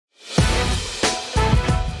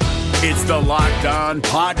It's the Locked On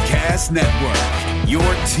Podcast Network, your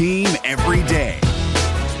team every day.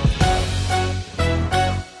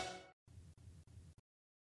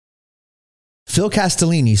 Phil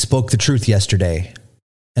Castellini spoke the truth yesterday,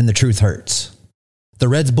 and the truth hurts. The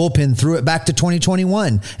Reds bullpen threw it back to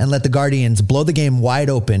 2021 and let the Guardians blow the game wide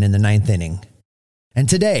open in the ninth inning. And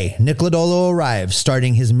today, Nick Lodolo arrives,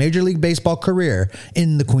 starting his Major League Baseball career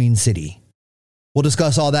in the Queen City. We'll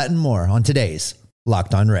discuss all that and more on today's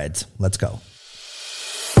Locked On Reds. Let's go.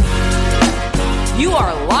 You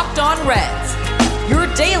are Locked On Reds, your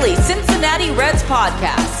daily Cincinnati Reds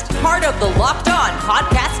podcast, part of the Locked On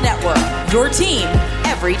Podcast Network, your team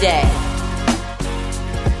every day.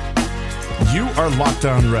 You are Locked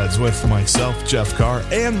On Reds with myself, Jeff Carr,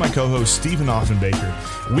 and my co-host, Stephen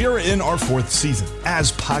Offenbaker. We are in our fourth season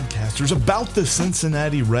as podcasters about the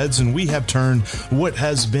Cincinnati Reds, and we have turned what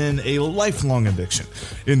has been a lifelong addiction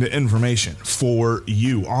into information for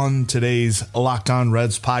you on today's Locked On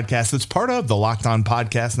Reds podcast. It's part of the Locked On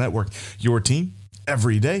Podcast Network, your team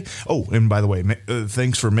every day. Oh, and by the way,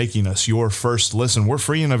 thanks for making us your first listen. We're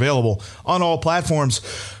free and available on all platforms.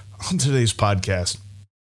 On today's podcast,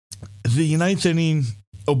 the ninth inning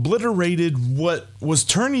obliterated what was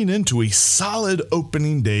turning into a solid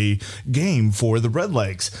opening day game for the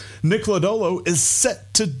Redlegs. Nick Lodolo is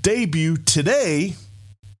set to debut today,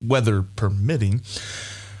 weather permitting.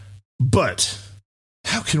 But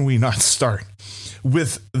how can we not start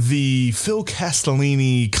with the Phil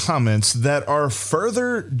Castellini comments that are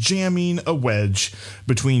further jamming a wedge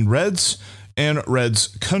between Reds and Reds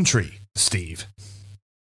country, Steve?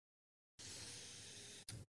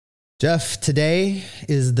 Jeff, today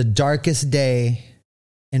is the darkest day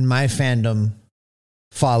in my fandom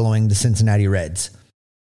following the Cincinnati Reds.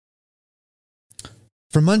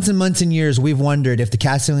 For months and months and years, we've wondered if the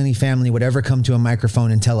Castellini family would ever come to a microphone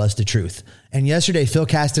and tell us the truth. And yesterday, Phil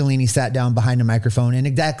Castellini sat down behind a microphone and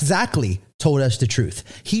exactly told us the truth.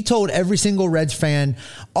 He told every single Reds fan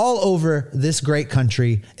all over this great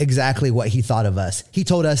country exactly what he thought of us. He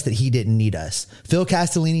told us that he didn't need us. Phil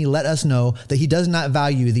Castellini let us know that he does not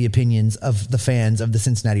value the opinions of the fans of the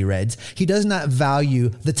Cincinnati Reds. He does not value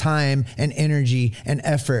the time and energy and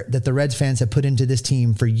effort that the Reds fans have put into this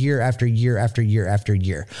team for year after year after year after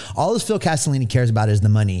year. All Phil Castellini cares about is the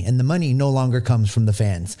money, and the money no longer comes from the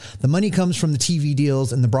fans. The money comes from the TV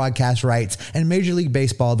deals and the broadcast rights and Major League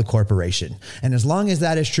Baseball, the corporation. And as long as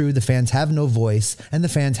that is true, the fans have no voice and the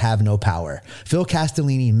fans have no power. Phil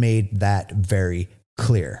Castellini made that very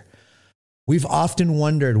clear. We've often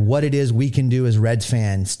wondered what it is we can do as Reds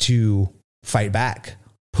fans to fight back,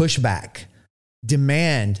 push back,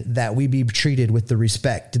 demand that we be treated with the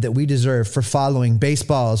respect that we deserve for following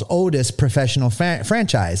baseball's oldest professional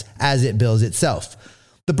franchise as it bills itself.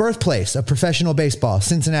 The birthplace of professional baseball,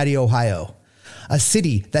 Cincinnati, Ohio. A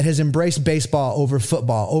city that has embraced baseball over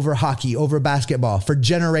football, over hockey, over basketball for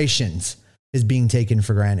generations is being taken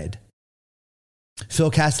for granted.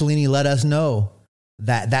 Phil Castellini let us know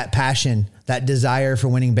that that passion, that desire for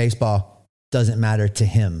winning baseball doesn't matter to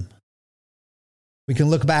him. We can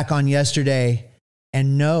look back on yesterday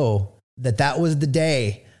and know that that was the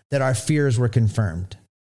day that our fears were confirmed.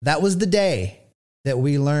 That was the day that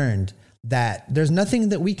we learned that there's nothing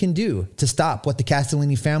that we can do to stop what the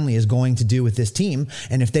Castellini family is going to do with this team.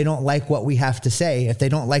 And if they don't like what we have to say, if they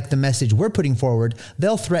don't like the message we're putting forward,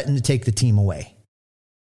 they'll threaten to take the team away.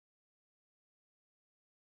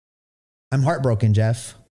 I'm heartbroken,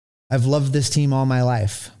 Jeff. I've loved this team all my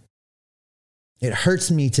life. It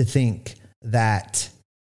hurts me to think that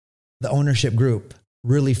the ownership group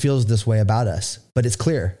really feels this way about us, but it's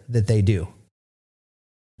clear that they do.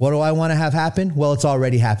 What do I want to have happen? Well, it's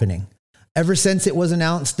already happening. Ever since it was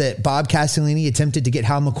announced that Bob Castellini attempted to get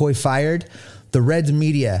Hal McCoy fired, the Reds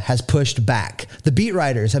media has pushed back. The beat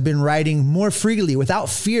writers have been writing more freely without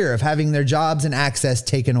fear of having their jobs and access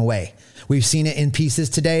taken away. We've seen it in pieces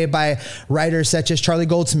today by writers such as Charlie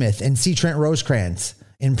Goldsmith and C. Trent Rosecrans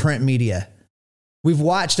in print media. We've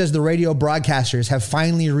watched as the radio broadcasters have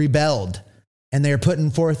finally rebelled, and they are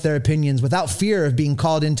putting forth their opinions without fear of being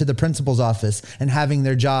called into the principal's office and having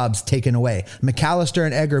their jobs taken away. McAllister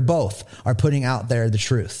and Egger both are putting out there the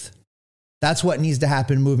truth. That's what needs to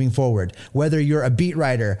happen moving forward. Whether you're a beat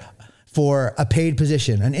writer for a paid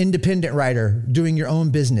position, an independent writer doing your own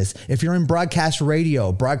business, if you're in broadcast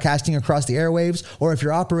radio, broadcasting across the airwaves, or if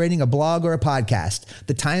you're operating a blog or a podcast,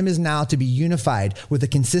 the time is now to be unified with a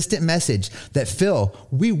consistent message that, Phil,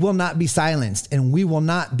 we will not be silenced and we will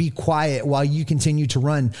not be quiet while you continue to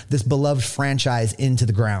run this beloved franchise into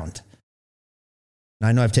the ground.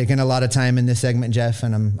 I know I've taken a lot of time in this segment, Jeff,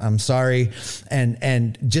 and I'm sorry.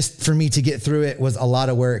 And just for me to get through it was a lot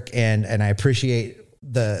of work, and I appreciate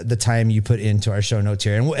the time you put into our show notes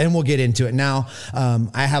here, and we'll get into it now.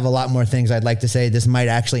 I have a lot more things I'd like to say. This might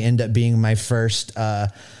actually end up being my first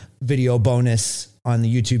video bonus on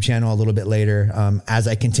the YouTube channel a little bit later. As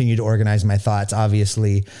I continue to organize my thoughts,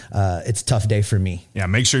 obviously it's a tough day for me. Yeah.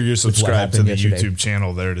 Make sure you're subscribed to the YouTube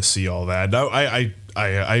channel there to see all that. No, I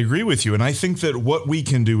agree with you. And I think that what we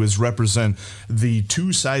can do is represent the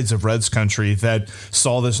two sides of Reds country that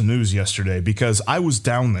saw this news yesterday, because I was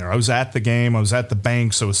down there. I was at the game. I was at the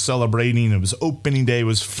banks. I was celebrating. It was opening day. It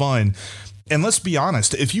was fun. And let's be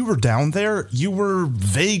honest, if you were down there, you were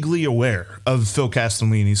vaguely aware of Phil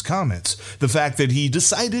Castellini's comments. The fact that he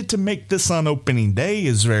decided to make this on opening day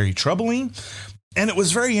is very troubling. And it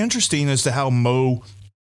was very interesting as to how Mo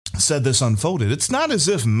said this unfolded. It's not as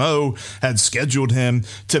if Mo had scheduled him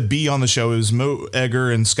to be on the show. It was Mo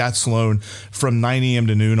Egger and Scott Sloan from 9 a.m.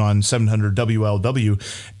 to noon on 700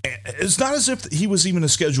 WLW. It's not as if he was even a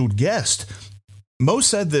scheduled guest. Mo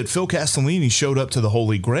said that Phil Castellini showed up to the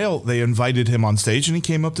Holy Grail. They invited him on stage and he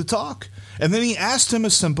came up to talk. And then he asked him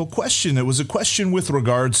a simple question. It was a question with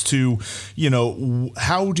regards to,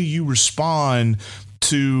 how do you respond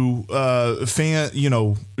to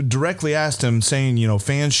directly asked him, saying,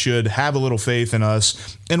 fans should have a little faith in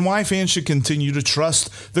us, and why fans should continue to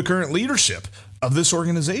trust the current leadership of this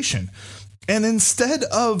organization. And instead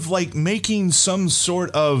of making some sort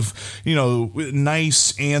of,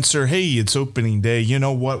 nice answer, hey, it's opening day. You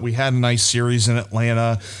know what? We had a nice series in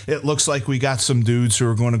Atlanta. It looks like we got some dudes who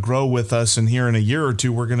are going to grow with us. And here in a year or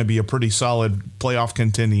two, we're going to be a pretty solid playoff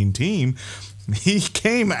contending team. He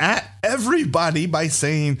came at everybody by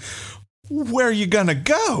saying, where are you going to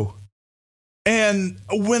go? And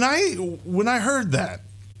when I heard that,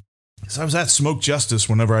 so I was at Smoke Justice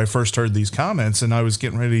whenever I first heard these comments, and I was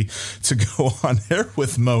getting ready to go on air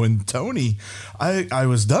with Mo and Tony. I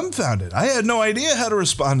was dumbfounded. I had no idea how to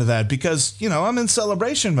respond to that because, I'm in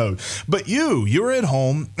celebration mode. But you were at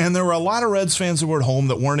home, and there were a lot of Reds fans that were at home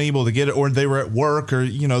that weren't able to get it, or they were at work, or,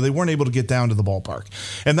 they weren't able to get down to the ballpark.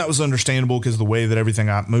 And that was understandable because the way that everything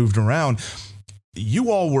got moved around.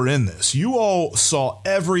 You all were in this. You all saw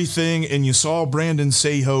everything, and you saw Brandon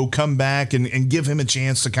Sejo come back and give him a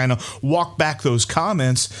chance to kind of walk back those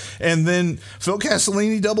comments. And then Phil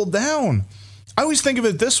Castellini doubled down. I always think of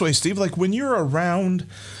it this way, Steve, when you're around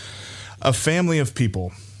a family of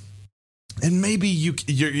people, and maybe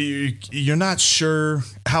you're not sure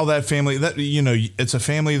how that family, it's a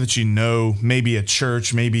family that maybe at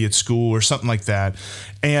church, maybe at school or something like that.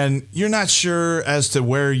 And you're not sure as to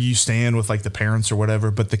where you stand with the parents or whatever,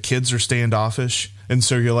 but the kids are standoffish. And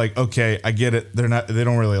so you're like, okay, I get it. They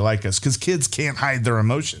don't really like us because kids can't hide their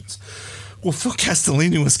emotions. Well, Phil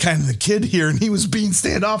Castellini was kind of the kid here, and he was being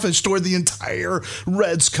standoffish toward the entire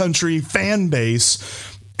Reds country fan base.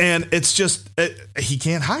 And it's just, he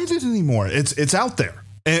can't hide it anymore. It's out there.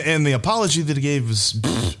 And the apology that he gave was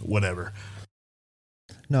whatever.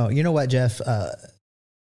 No, you know what, Jeff?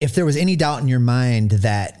 If there was any doubt in your mind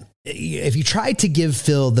that if you tried to give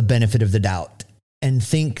Phil the benefit of the doubt and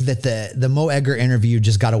think that the Mo Egger interview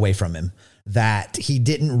just got away from him, that he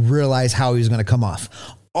didn't realize how he was going to come off,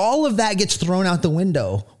 all of that gets thrown out the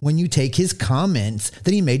window when you take his comments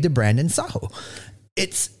that he made to Brandon Sejo.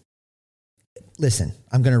 Listen,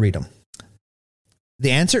 I'm going to read them. The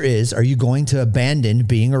answer is, are you going to abandon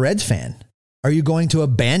being a Reds fan? Are you going to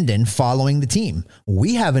abandon following the team?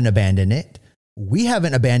 We haven't abandoned it. We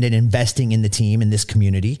haven't abandoned investing in the team, in this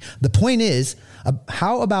community. The point is,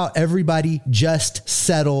 how about everybody just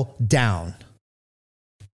settle down?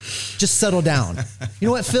 Just settle down. You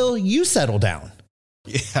know what, Phil? You settle down.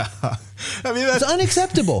 Yeah. I mean, it's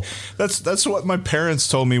unacceptable. That's what my parents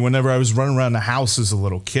told me whenever I was running around the house as a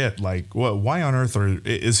little kid. Why on earth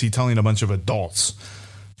is he telling a bunch of adults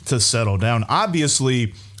to settle down?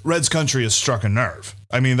 Obviously, Reds country has struck a nerve.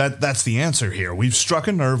 I mean, that's the answer here. We've struck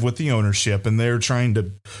a nerve with the ownership, and they're trying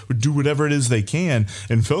to do whatever it is they can.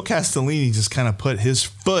 And Phil Castellini just kind of put his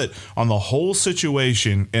foot on the whole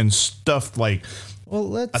situation and stuffed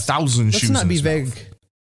 1,000 shoes. Let's not be vague.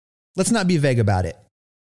 Let's not be vague about it.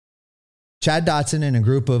 Chad Dotson and a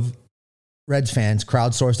group of Reds fans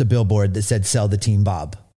crowdsourced a billboard that said, "Sell the team,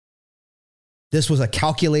 Bob." This was a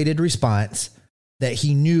calculated response that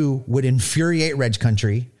he knew would infuriate Reds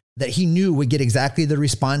country, that he knew would get exactly the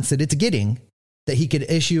response that it's getting, that he could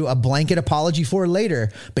issue a blanket apology for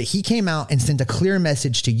later. But he came out and sent a clear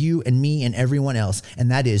message to you and me and everyone else. And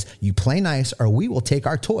that is, you play nice or we will take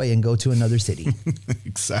our toy and go to another city.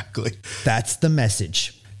 Exactly. That's the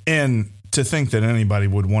message. And to think that anybody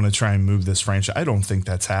would want to try and move this franchise, I don't think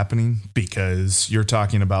that's happening, because you're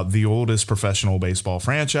talking about the oldest professional baseball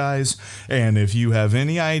franchise. And if you have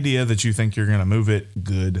any idea that you think you're going to move it,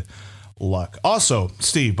 good luck. Also,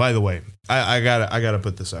 Steve, by the way, I gotta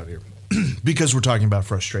put this out here because we're talking about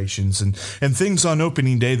frustrations and things on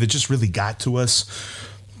opening day that just really got to us.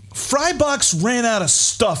 Frybox ran out of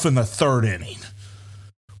stuff in the third inning.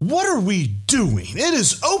 What are we doing? It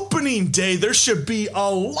is opening day. There should be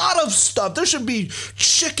a lot of stuff. There should be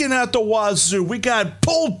chicken at the wazoo. We got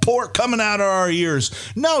pulled pork coming out of our ears.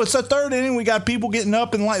 No, it's the third inning. We got people getting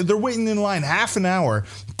up in line. They're waiting in line half an hour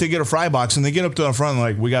to get a fry box, and they get up to the front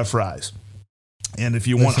like, we got fries. And if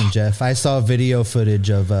you Listen, Jeff, I saw video footage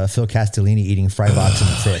of Phil Castellini eating fry box in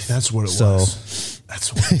the fifth. That's what it was.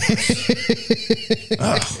 That's what it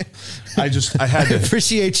was. I had to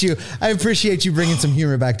appreciate you. I appreciate you bringing some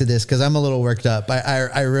humor back to this because I'm a little worked up.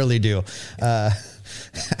 I really do.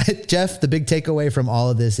 Jeff, the big takeaway from all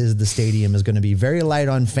of this is the stadium is going to be very light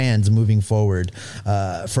on fans moving forward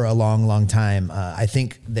for a long, long time. I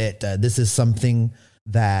think that this is something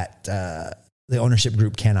that the ownership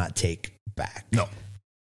group cannot take back. No.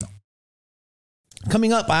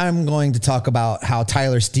 Coming up, I'm going to talk about how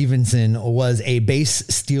Tyler Stevenson was a base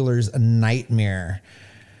Steelers nightmare.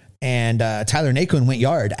 And Tyler Naquin went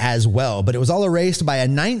yard as well, but it was all erased by a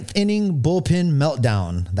ninth inning bullpen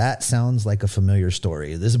meltdown. That sounds like a familiar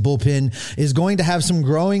story. This bullpen is going to have some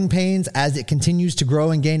growing pains as it continues to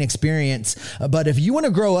grow and gain experience. But if you want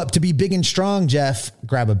to grow up to be big and strong, Jeff,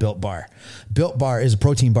 grab a Built Bar. Built Bar is a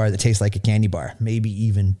protein bar that tastes like a candy bar, maybe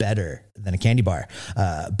even better than a candy bar.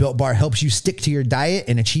 Built Bar helps you stick to your diet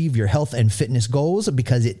and achieve your health and fitness goals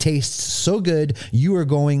because it tastes so good, you are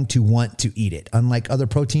going to want to eat it. Unlike other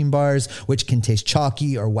protein bars, which can taste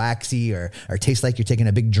chalky or waxy or taste like you're taking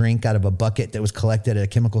a big drink out of a bucket that was collected at a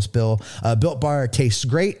chemical spill, Built Bar tastes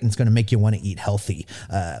great and it's going to make you want to eat healthy.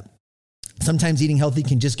 Sometimes eating healthy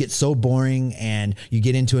can just get so boring and you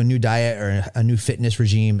get into a new diet or a new fitness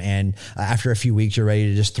regime. And after a few weeks, you're ready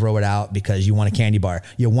to just throw it out because you want a candy bar.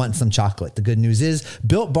 You want some chocolate. The good news is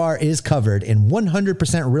Built Bar is covered in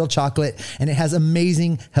 100% real chocolate and it has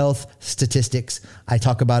amazing health statistics. I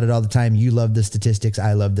talk about it all the time. You love the statistics.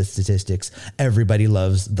 I love the statistics. Everybody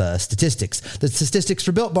loves the statistics. The statistics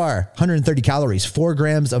for Built Bar, 130 calories, 4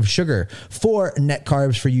 grams of sugar, 4 net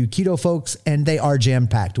carbs for you keto folks, and they are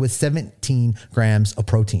jam-packed with 17 grams of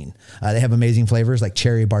protein. They have amazing flavors like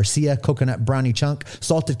cherry barcia, coconut brownie chunk,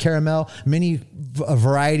 salted caramel, many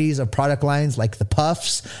varieties of product lines like the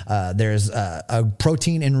puffs. There's a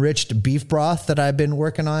protein enriched beef broth that I've been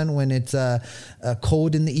working on when it's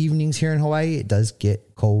cold in the evenings here in Hawaii. It does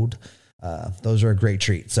get cold. Those are a great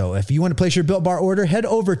treat. So if you want to place your Built Bar order, head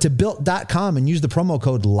over to built.com and use the promo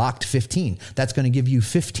code LOCKED15. That's going to give you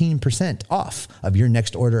 15% off of your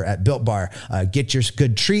next order at Built Bar. Get your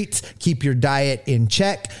good treats, keep your diet in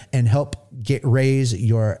check, and help raise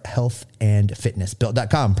your health and fitness.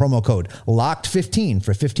 Built.com, promo code LOCKED15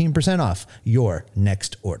 for 15% off your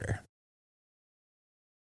next order.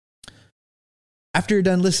 After you're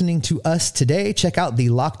done listening to us today, check out the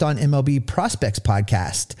Locked On MLB Prospects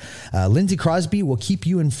podcast. Lindsey Crosby will keep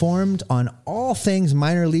you informed on all things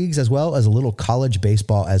minor leagues as well as a little college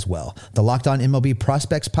baseball as well. The Locked On MLB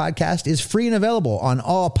Prospects podcast is free and available on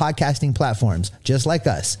all podcasting platforms, just like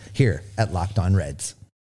us here at Locked On Reds.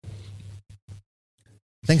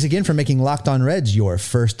 Thanks again for making Locked On Reds your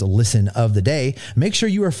first listen of the day. Make sure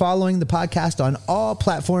you are following the podcast on all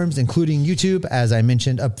platforms, including YouTube. As I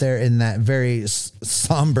mentioned up there in that very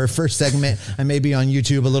somber first segment, I may be on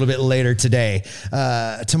YouTube a little bit later today.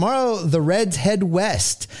 Tomorrow, the Reds head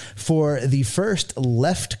west for the first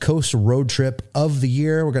left coast road trip of the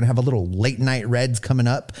year. We're going to have a little late night Reds coming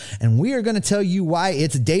up, and we are going to tell you why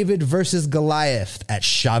it's David versus Goliath at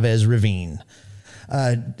Chavez Ravine.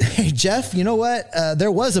 Hey, Jeff, you know what?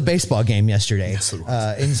 There was a baseball game yesterday. Yes, it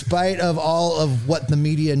was. In spite of all of what the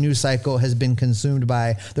media news cycle has been consumed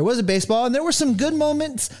by, there was a baseball, and there were some good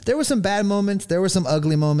moments. There were some bad moments. There were some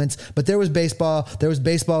ugly moments, but there was baseball. There was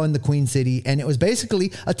baseball in the Queen City, and it was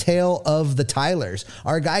basically a tale of the Tylers.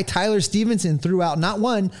 Our guy, Tyler Stevenson, threw out not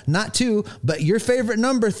 1, not 2, but your favorite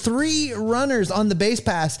number, 3 runners on the base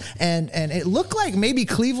pass, and it looked like maybe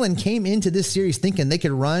Cleveland came into this series thinking they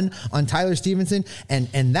could run on Tyler Stevenson,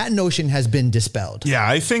 and that notion has been dispelled. Yeah,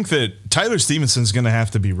 I think that Tyler Stevenson's going to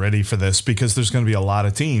have to be ready for this because there's going to be a lot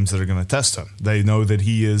of teams that are going to test him. They know that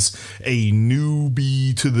he is a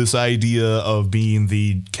newbie to this idea of being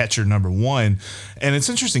the catcher number 1. And it's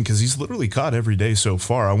interesting because he's literally caught every day so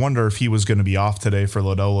far. I wonder if he was going to be off today for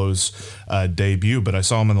Lodolo's debut, but I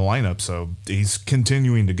saw him in the lineup, so he's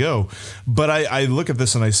continuing to go. But I look at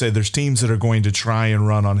this and I say there's teams that are going to try and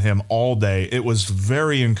run on him all day. It was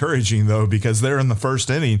very encouraging, though, because they're in the first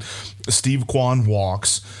inning, Steve Kwan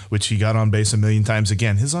walks, which he got on base a million times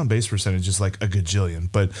again. His on base percentage is like a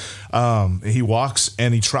gajillion, but he walks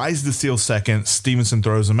and he tries to steal second. Stevenson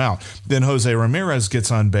throws him out. Then Jose Ramirez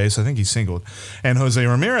gets on base. I think he singled, and Jose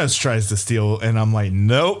Ramirez tries to steal, and I'm like,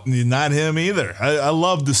 nope, not him either. I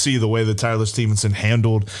love to see the way that Tyler Stevenson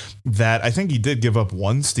handled that. I think he did give up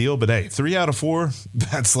one steal, but hey, 3 out of 4,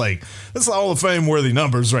 that's Hall of Fame worthy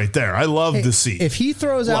numbers right there. I love to see. If he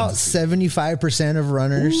throws out 75% of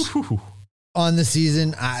runners on the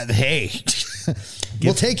season,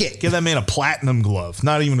 we'll take it. Give that man a platinum glove,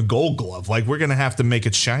 not even a gold glove. Like, we're going to have to make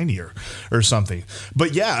it shinier or something.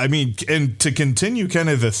 But yeah, I mean, and to continue kind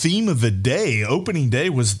of the theme of the day, opening day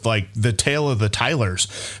was like the tale of the Tylers,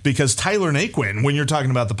 because Tyler Naquin, when you're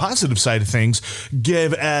talking about the positive side of things,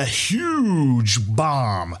 gave a huge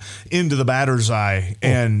bomb into the batter's eye.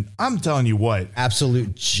 And I'm telling you what.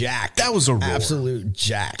 Absolute jack. That was a roar. Absolute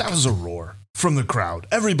jack. That was a roar from the crowd.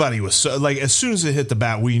 Everybody was so, like, as soon as it hit the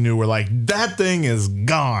bat, we knew, we're like, that thing is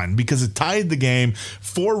gone, because it tied the game.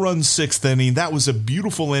 4-run 6th inning. That was a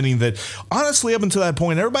beautiful inning that, honestly, up until that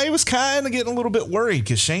point, everybody was kind of getting a little bit worried,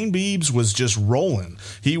 because Shane Beebs was just rolling.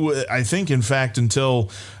 He was, I think, in fact,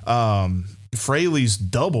 until Fraley's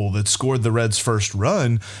double that scored the Reds' first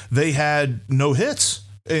run, they had no hits.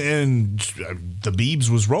 And the Beebs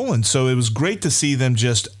was rolling. So it was great to see them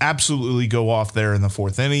just absolutely go off there in the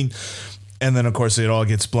 4th inning. And then, of course, it all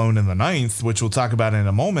gets blown in the 9th, which we'll talk about in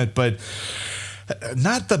a moment. But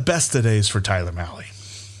not the best of days for Tyler Mahle.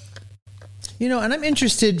 You know, and I'm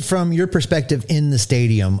interested from your perspective in the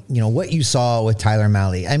stadium, you know, what you saw with Tyler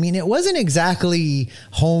Mahle. I mean, it wasn't exactly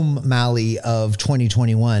home Mahle of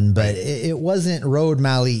 2021, but it wasn't road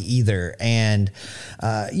Mahle either. And,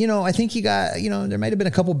 you know, I think you got, you know, there might have been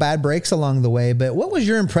a couple bad breaks along the way, but what was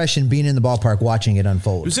your impression being in the ballpark watching it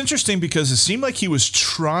unfold? It was interesting because it seemed like he was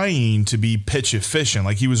trying to be pitch efficient.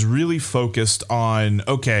 Like, he was really focused on,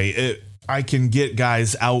 okay, I can get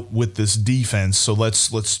guys out with this defense, so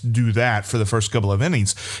let's do that for the first couple of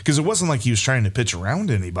innings, because it wasn't like he was trying to pitch around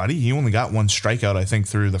anybody. He only got 1 strikeout, I think,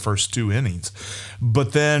 through the first 2 innings.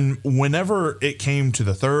 But then whenever it came to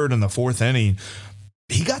the 3rd and the 4th inning,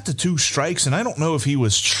 he got the 2 strikes, and I don't know if he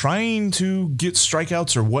was trying to get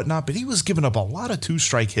strikeouts or whatnot, but he was giving up a lot of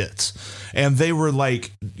 2-strike hits. And they were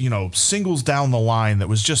like, you know, singles down the line that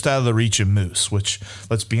was just out of the reach of Moose, which,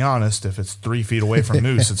 let's be honest, if it's 3 feet away from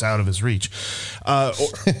Moose, it's out of his reach.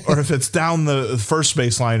 Or if it's down the first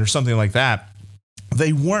base line or something like that.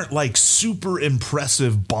 They weren't like super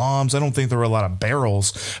impressive bombs. I don't think there were a lot of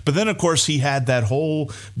barrels. But then, of course, he had that whole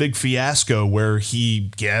big fiasco where he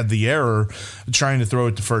had the error trying to throw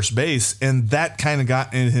it to first base. And that kind of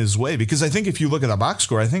got in his way, because I think if you look at the box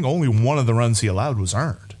score, I think only one of the runs he allowed was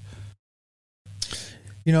earned.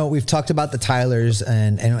 You know, we've talked about the Tylers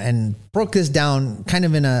and broke this down kind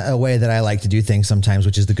of in a way that I like to do things sometimes,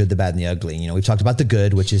 which is the good, the bad, and the ugly. You know, we've talked about the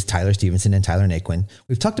good, which is Tyler Stevenson and Tyler Naquin.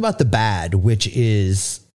 We've talked about the bad, which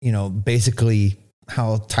is, you know, basically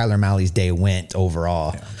how Tyler Mahle's day went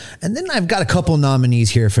overall. Yeah. And then I've got a couple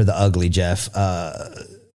nominees here for the ugly, Jeff.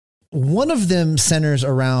 One of them centers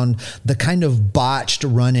around the kind of botched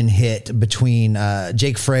run and hit between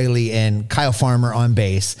Jake Fraley and Kyle Farmer on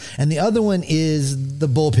base. And the other one is the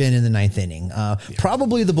bullpen in the 9th inning.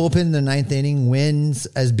 Probably the bullpen in the 9th inning wins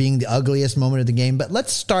as being the ugliest moment of the game. But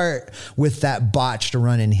let's start with that botched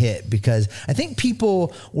run and hit, because I think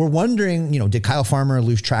people were wondering, you know, did Kyle Farmer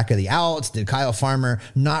lose track of the outs? Did Kyle Farmer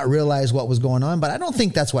not realize what was going on? But I don't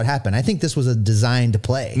think that's what happened. I think this was a designed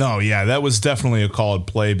play. No, yeah, that was definitely a called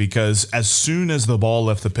play, because as soon as the ball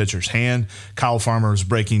left the pitcher's hand, Kyle Farmer was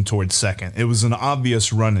breaking towards second. It was an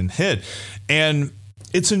obvious run and hit. And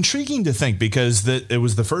it's intriguing to think, because it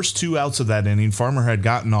was the first 2 outs of that inning. Farmer had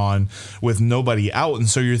gotten on with nobody out. And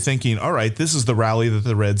so you're thinking, all right, this is the rally that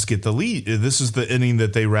the Reds get the lead. This is the inning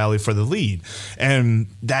that they rally for the lead. And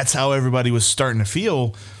that's how everybody was starting to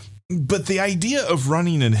feel. But the idea of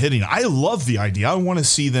running and hitting, I love the idea. I want to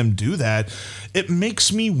see them do that. It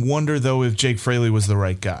makes me wonder, though, if Jake Fraley was the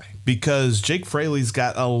right guy, because Jake Fraley's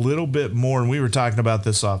got a little bit more, and we were talking about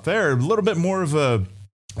this off air, a little bit more of a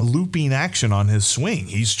looping action on his swing.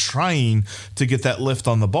 He's trying to get that lift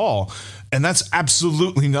on the ball. And that's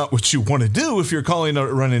absolutely not what you want to do if you're calling a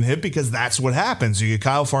run and hit, because that's what happens. You get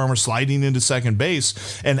Kyle Farmer sliding into second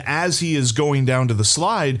base, and as he is going down to the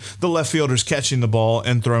slide, the left fielder's catching the ball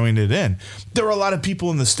and throwing it in. There were a lot of people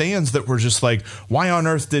in the stands that were just like, why on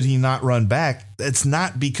earth did he not run back? It's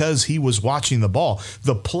not because he was watching the ball.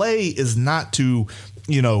 The play is not to,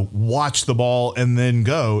 you know, watch the ball and then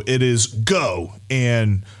go. It is go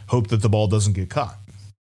and hope that the ball doesn't get caught.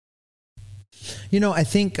 I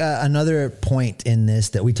think another point in this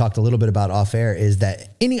that we talked a little bit about off air is that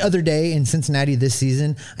any other day in Cincinnati this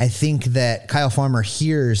season, I think that Kyle Farmer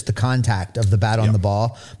hears the contact of the bat on the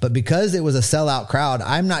ball. But because it was a sellout crowd,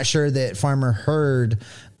 I'm not sure that Farmer heard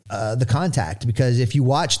the contact, because if you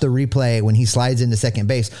watch the replay when he slides into second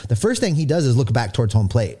base, the first thing he does is look back towards home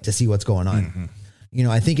plate to see what's going on. Mm-hmm.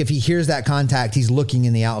 I think if he hears that contact, he's looking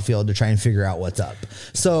in the outfield to try and figure out what's up.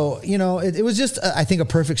 So, it was just, I think, a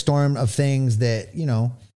perfect storm of things that,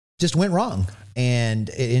 just went wrong. And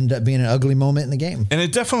it ended up being an ugly moment in the game. And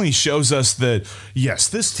it definitely shows us that, yes,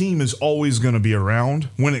 this team is always going to be around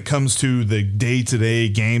when it comes to the day-to-day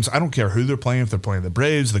games. I don't care who they're playing. If they're playing the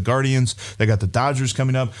Braves, the Guardians, they got the Dodgers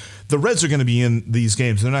coming up. The Reds are going to be in these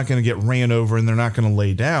games. They're not going to get ran over and they're not going to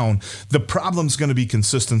lay down. The problem's going to be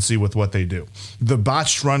consistency with what they do. The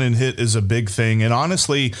botched run and hit is a big thing. And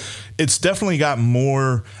honestly, it's definitely got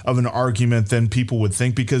more of an argument than people would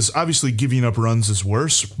think, because obviously giving up runs is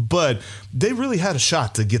worse, but they really had a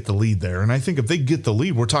shot to get the lead there. And I think if they get the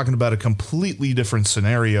lead, we're talking about a completely different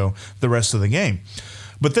scenario the rest of the game.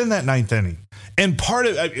 But then that ninth inning, and part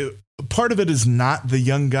of it is not the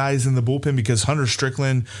young guys in the bullpen, because Hunter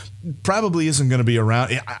Strickland probably isn't going to be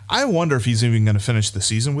around. I wonder if he's even going to finish the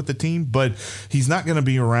season with the team, but he's not going to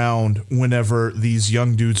be around whenever these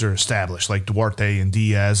young dudes are established, like Duarte and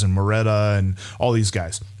Diaz and Moreta and all these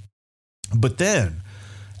guys. But then,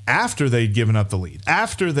 after they'd given up the lead,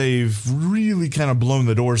 after they've really kind of blown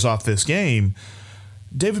the doors off this game,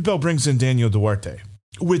 David Bell brings in Daniel Duarte,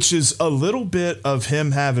 which is a little bit of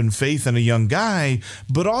him having faith in a young guy,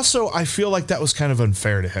 but also I feel like that was kind of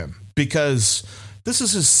unfair to him, because this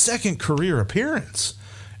is his second career appearance.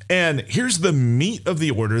 And here's the meat of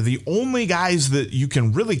the order. The only guys that you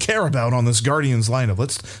can really care about on this Guardians lineup,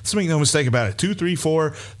 let's make no mistake about it, 2, 3,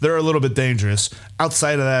 4, they're a little bit dangerous.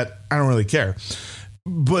 Outside of that, I don't really care.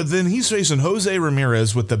 But then he's facing Jose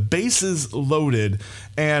Ramirez with the bases loaded,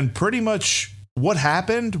 and pretty much what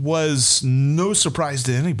happened was no surprise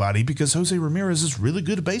to anybody, because Jose Ramirez is really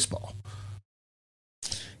good at baseball.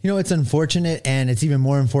 It's unfortunate, and it's even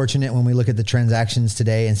more unfortunate when we look at the transactions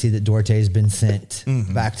today and see that Duarte has been sent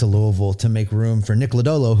back to Louisville to make room for Nick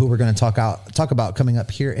Lodolo, who we're going to talk about coming up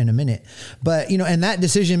here in a minute. But, and that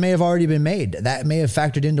decision may have already been made. That may have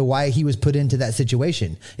factored into why he was put into that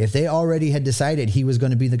situation. If they already had decided he was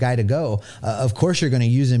going to be the guy to go, of course you're going to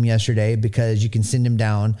use him yesterday, because you can send him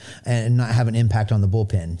down and not have an impact on the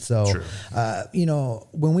bullpen. So,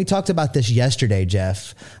 when we talked about this yesterday,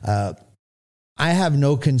 Jeff, I have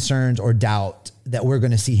no concerns or doubt that we're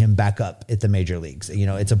going to see him back up at the major leagues.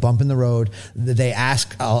 It's a bump in the road. They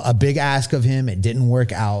ask a big ask of him. It didn't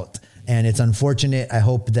work out, and it's unfortunate. I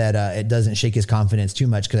hope that it doesn't shake his confidence too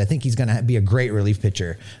much, because I think he's going to be a great relief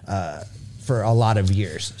pitcher for a lot of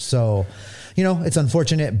years. So, it's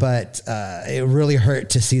unfortunate, but it really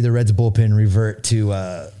hurt to see the Reds bullpen revert to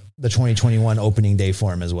the 2021 opening day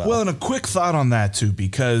form as well. Well, and a quick thought on that too,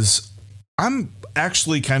 because I'm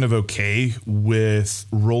actually kind of okay with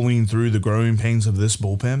rolling through the growing pains of this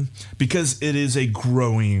bullpen, because it is a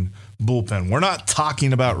growing bullpen. We're not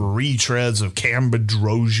talking about retreads of Cam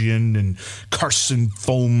Bedrosian and Carson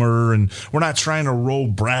Fulmer, and we're not trying to roll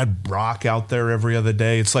Brad Brock out there every other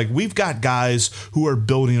day. It's like we've got guys who are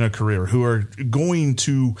building a career, who are going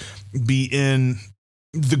to be in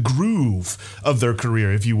the groove of their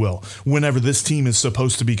career, if you will, whenever this team is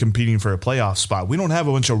supposed to be competing for a playoff spot. We don't have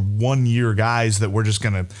a bunch of 1-year guys that we're just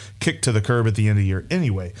going to kick to the curb at the end of the year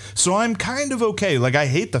anyway. So I'm kind of okay. Like, I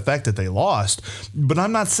hate the fact that they lost, but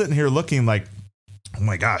I'm not sitting here looking like, oh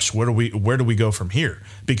my gosh, where do we go from here?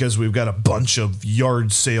 Because we've got a bunch of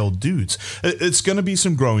yard sale dudes. It's going to be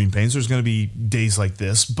some growing pains. There's going to be days like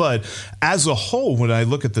this, but as a whole, when I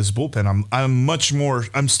look at this bullpen,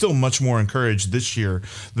 I'm still much more encouraged this year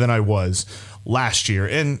than I was last year.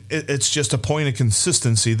 And it's just a point of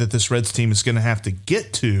consistency that this Reds team is going to have to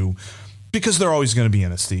get to, because they're always going to be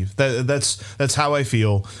in it, Steve. That's how I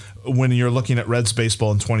feel when you're looking at Reds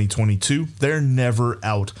baseball in 2022. They're never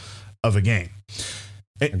out of a game.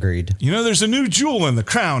 Agreed. There's a new jewel in the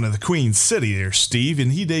crown of the Queen City there, Steve,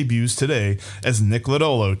 and he debuts today as Nick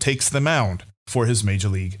Lodolo takes the mound for his Major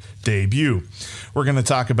League debut. We're going to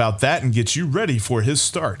talk about that and get you ready for his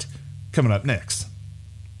start coming up next.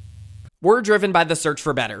 We're driven by the search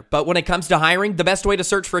for better, but when it comes to hiring, the best way to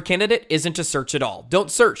search for a candidate isn't to search at all.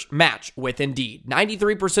 Don't search, match with Indeed.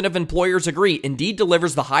 93% of employers agree Indeed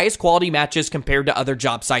delivers the highest quality matches compared to other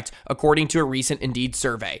job sites, according to a recent Indeed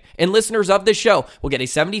survey. And listeners of this show will get a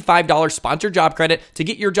 $75 sponsored job credit to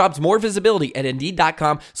get your jobs more visibility at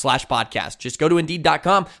Indeed.com/podcast. Just go to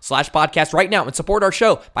Indeed.com/podcast right now and support our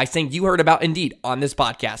show by saying you heard about Indeed on this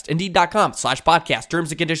podcast. Indeed.com/podcast.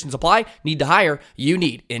 Terms and conditions apply. Need to hire? You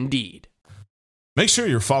need Indeed. Make sure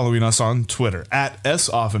you're following us on Twitter at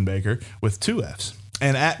 @SOffenbaker with 2 Fs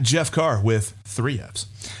and at Jeff Carr with 3 Fs.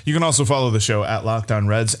 You can also follow the show at Locked On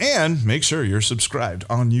Reds and make sure you're subscribed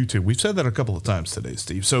on YouTube. We've said that a couple of times today,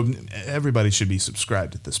 Steve, so everybody should be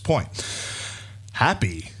subscribed at this point.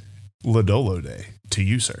 Happy Lodolo Day to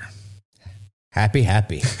you, sir. Happy.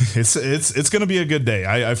 It's going to be a good day.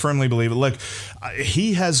 I firmly believe it. Look,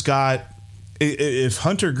 he has got, if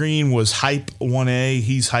Hunter Green was hype 1A,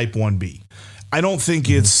 he's hype 1B. I don't think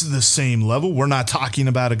it's the same level. We're not talking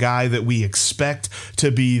about a guy that we expect to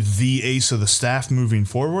be the ace of the staff moving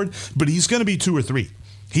forward, but he's going to be 2 or 3.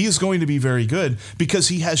 He is going to be very good because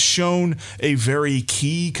he has shown a very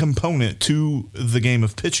key component to the game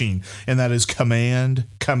of pitching, and that is command.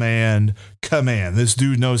 This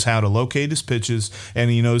dude knows how to locate his pitches, and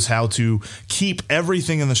he knows how to keep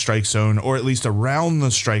everything in the strike zone, or at least around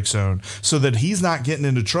the strike zone, so that he's not getting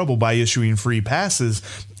into trouble by issuing free passes.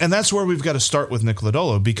 And that's where we've got to start with Nick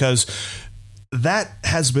Lodolo, because that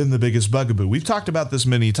has been the biggest bugaboo. We've talked about this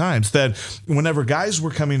many times, that whenever guys were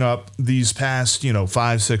coming up these past,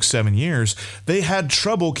 5, 6, 7 years, they had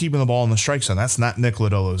trouble keeping the ball in the strike zone. That's not Nick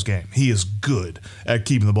Lodolo's game. He is good at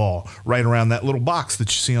keeping the ball right around that little box that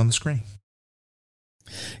you see on the screen.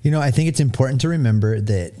 I think it's important to remember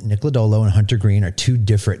that Nick Lodolo and Hunter Green are 2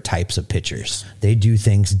 different types of pitchers. They do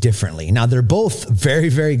things differently. Now, they're both very,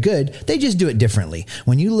 very good. They just do it differently.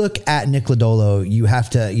 When you look at Nick Lodolo, you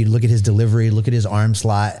look at his delivery, look at his arm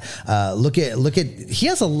slot, he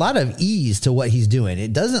has a lot of ease to what he's doing.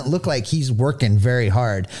 It doesn't look like he's working very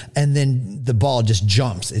hard and then the ball just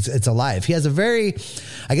jumps. It's alive. He has a very,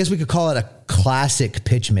 I guess we could call it a classic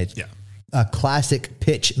pitch mix. Yeah. A classic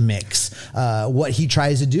pitch mix, what he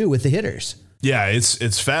tries to do with the hitters. Yeah, it's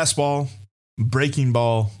fastball, breaking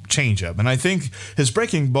ball, changeup. And I think his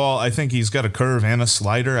breaking ball, I think he's got a curve and a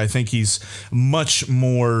slider. I think he's much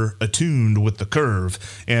more attuned with the curve,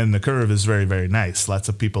 and the curve is very, very nice. Lots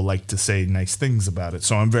of people like to say nice things about it.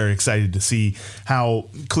 So I'm very excited to see how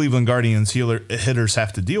Cleveland Guardians hitters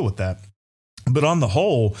have to deal with that. But on the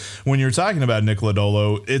whole, when you're talking about Nick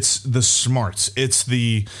Lodolo, it's the smarts. It's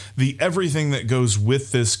the everything that goes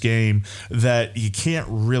with this game that you can't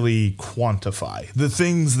really quantify. The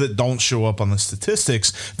things that don't show up on the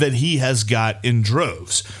statistics that he has got in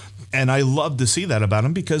droves. And I love to see that about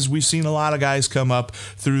him, because we've seen a lot of guys come up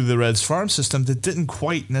through the Reds farm system that didn't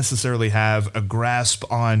quite necessarily have a grasp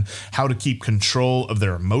on how to keep control of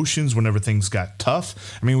their emotions whenever things got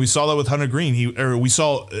tough. I mean, we saw that with Hunter Green. We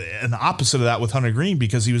saw an opposite of that with Hunter Green,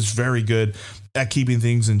 because he was very good at keeping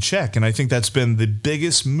things in check. And I think that's been the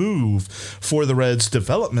biggest move for the Reds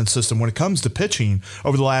development system when it comes to pitching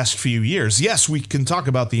over the last few years. Yes, we can talk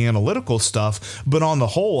about the analytical stuff, but on the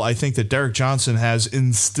whole, I think that Derek Johnson has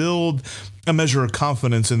instilled a measure of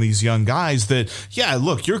confidence in these young guys that, yeah,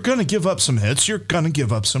 look, you're going to give up some hits. You're going to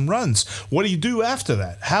give up some runs. What do you do after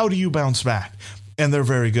that? How do you bounce back? And they're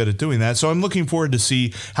very good at doing that. So I'm looking forward to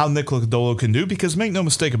see how Nick Lodolo can do, because make no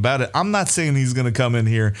mistake about it, I'm not saying he's going to come in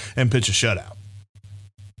here and pitch a shutout.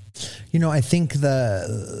 I think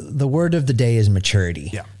the word of the day is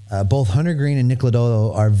maturity. Yeah. Both Hunter Green and Nick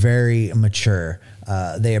Lodolo are very mature.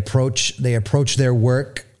 They approach their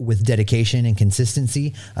work with dedication and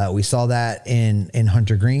consistency. We saw that in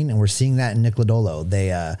Hunter Green, and we're seeing that in Nick Lodolo.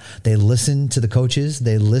 They listen to the coaches.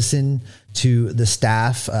 They listen to the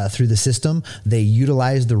staff through the system. They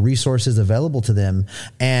utilize the resources available to them.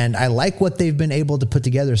 And I like what they've been able to put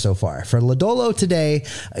together so far. For Lodolo today,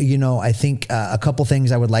 I think a couple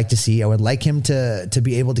things I would like to see. I would like him to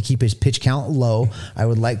be able to keep his pitch count low. I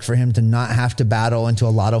would like for him to not have to battle into a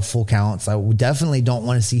lot of full counts. I definitely don't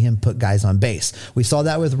want to see him put guys on base. We saw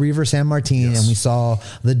that with Reaver San Martin, and we saw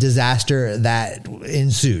the disaster that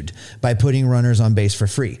ensued by putting runners on base for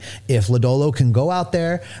free. If Lodolo can go out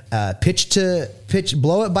there, pitch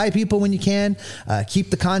blow it by people when you can, keep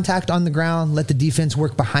the contact on the ground, let the defense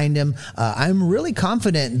work behind him. I'm really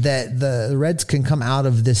confident that the Reds can come out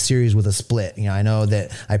of this series with a split. I know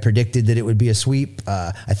that I predicted that it would be a sweep.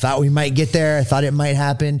 I thought we might get there. I thought it might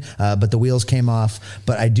happen, but the wheels came off.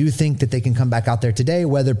 But I do think that they can come back out there today,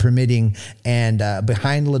 weather permitting, and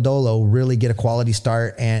behind Lodolo really get a quality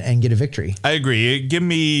start and get a victory. I agree. Give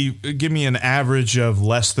me an average of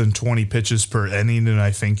less than 20 pitches per inning, and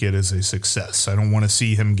I think it is a success. I don't want to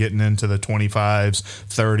see him getting into the 25s,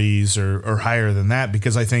 30s, or higher than that,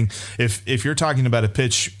 because I think if you're talking about a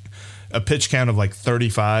pitch count of like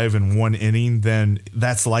 35 in one inning, then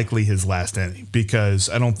that's likely his last inning, because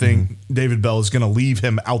I don't think David Bell is going to leave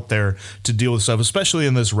him out there to deal with stuff, especially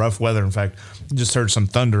in this rough weather. In fact, just heard some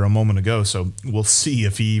thunder a moment ago, so we'll see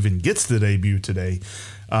if he even gets the debut today.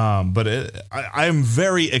 But I'm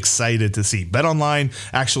very excited to see. BetOnline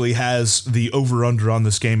actually has the over-under on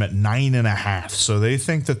this game at 9.5, so they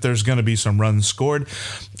think that there's going to be some runs scored.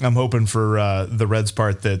 I'm hoping for the Reds'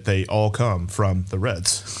 part that they all come from the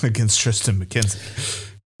Reds against Tristan McKenzie.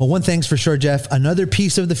 Well, one thing's for sure, Jeff, another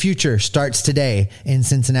piece of the future starts today in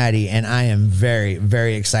Cincinnati, and I am very,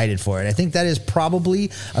 very excited for it. I think that is probably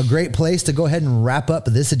a great place to go ahead and wrap up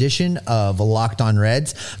this edition of Locked On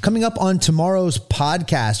Reds. Coming up on tomorrow's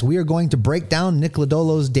podcast, we are going to break down Nick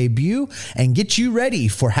Lodolo's debut and get you ready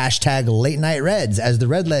for hashtag Late Night Reds as the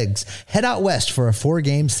Redlegs head out west for a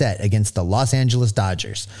 4-game set against the Los Angeles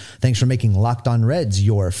Dodgers. Thanks for making Locked On Reds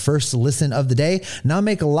your first listen of the day. Now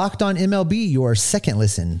make Locked On MLB your second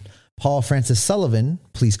listen. Paul Francis Sullivan,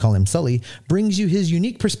 please call him Sully, brings you his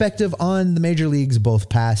unique perspective on the major leagues, both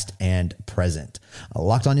past and present.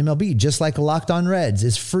 Locked On MLB, just like Locked On Reds,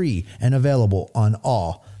 is free and available on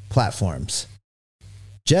all platforms.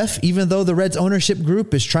 Jeff, even though the Reds ownership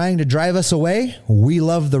group is trying to drive us away, we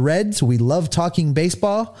love the Reds. We love talking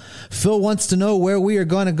baseball. Phil wants to know where we are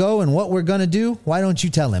going to go and what we're going to do. Why don't you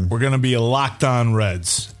tell him? We're going to be a Locked On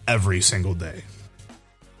Reds every single day.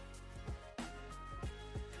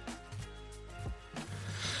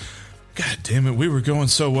 God damn it, we were going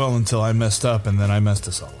so well until I messed up, and then I messed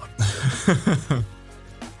us all up.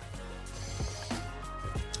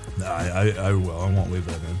 No, I will. I won't leave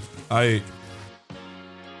that in.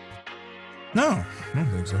 No, I don't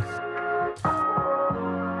think so.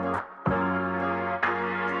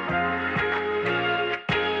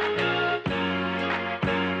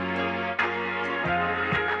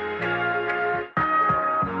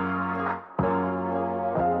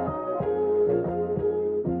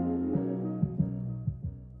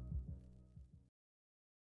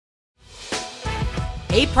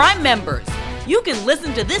 Hey, Prime members, you can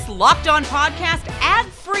listen to this Locked On podcast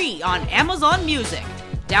ad-free on Amazon Music.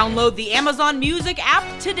 Download the Amazon Music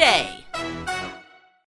app today.